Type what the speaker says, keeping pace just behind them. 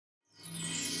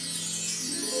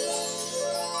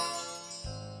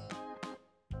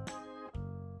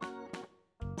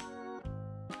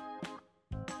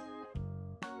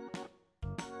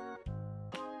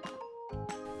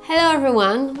Hello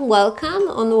everyone, welcome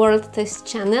on World Test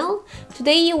channel.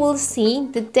 Today you will see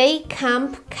the day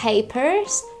camp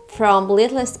capers from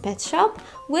Littlest Pet Shop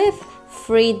with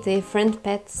 3 different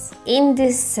pets. In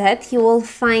this set you will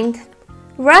find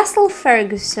Russell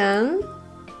Ferguson,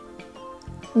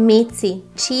 Mitzy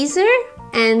Cheeser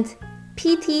and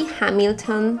Petey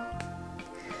Hamilton.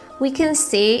 We can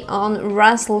see on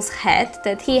Russell's head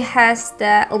that he has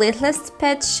the Littlest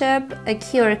Pet Shop a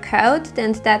QR code,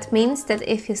 and that means that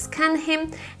if you scan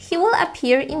him, he will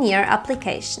appear in your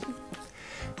application.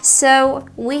 So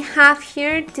we have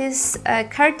here this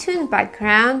cartoon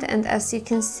background, and as you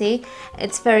can see,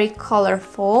 it's very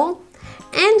colorful.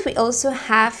 And we also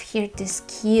have here this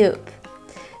cube.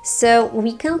 So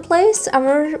we can place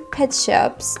our pet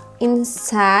shops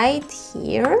inside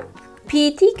here.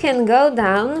 Petey can go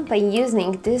down by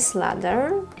using this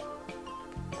ladder,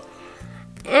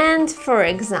 and for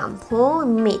example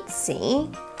Mitzy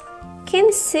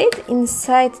can sit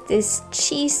inside this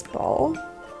cheese ball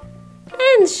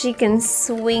and she can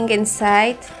swing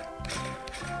inside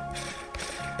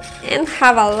and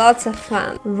have a lot of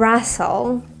fun.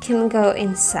 Russell can go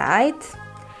inside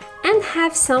and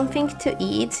have something to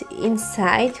eat.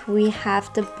 Inside we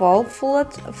have the bowl full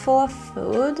of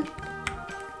food.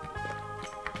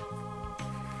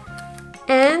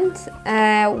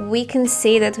 And we can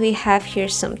see that we have here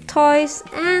some toys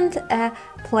and a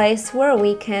place where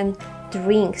we can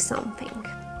drink something.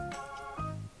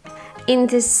 In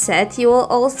this set you will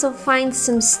also find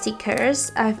some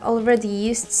stickers. I've already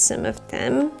used some of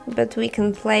them, but we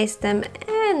can place them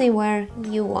anywhere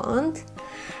you want.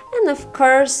 And of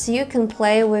course you can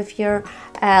play with your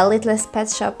Littlest Pet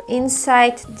Shop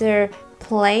inside their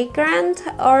playground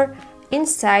or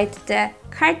inside the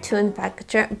cartoon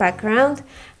background,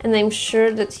 and I'm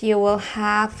sure that you will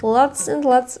have lots and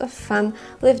lots of fun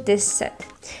with this set.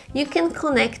 You can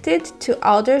connect it to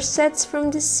other sets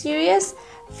from this series,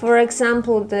 for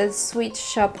example the Sweet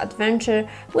Shop Adventure,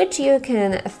 which you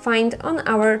can find on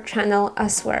our channel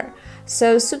as well.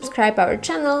 So subscribe our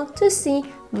channel to see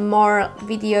more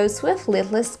videos with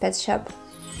Littlest Pet Shop.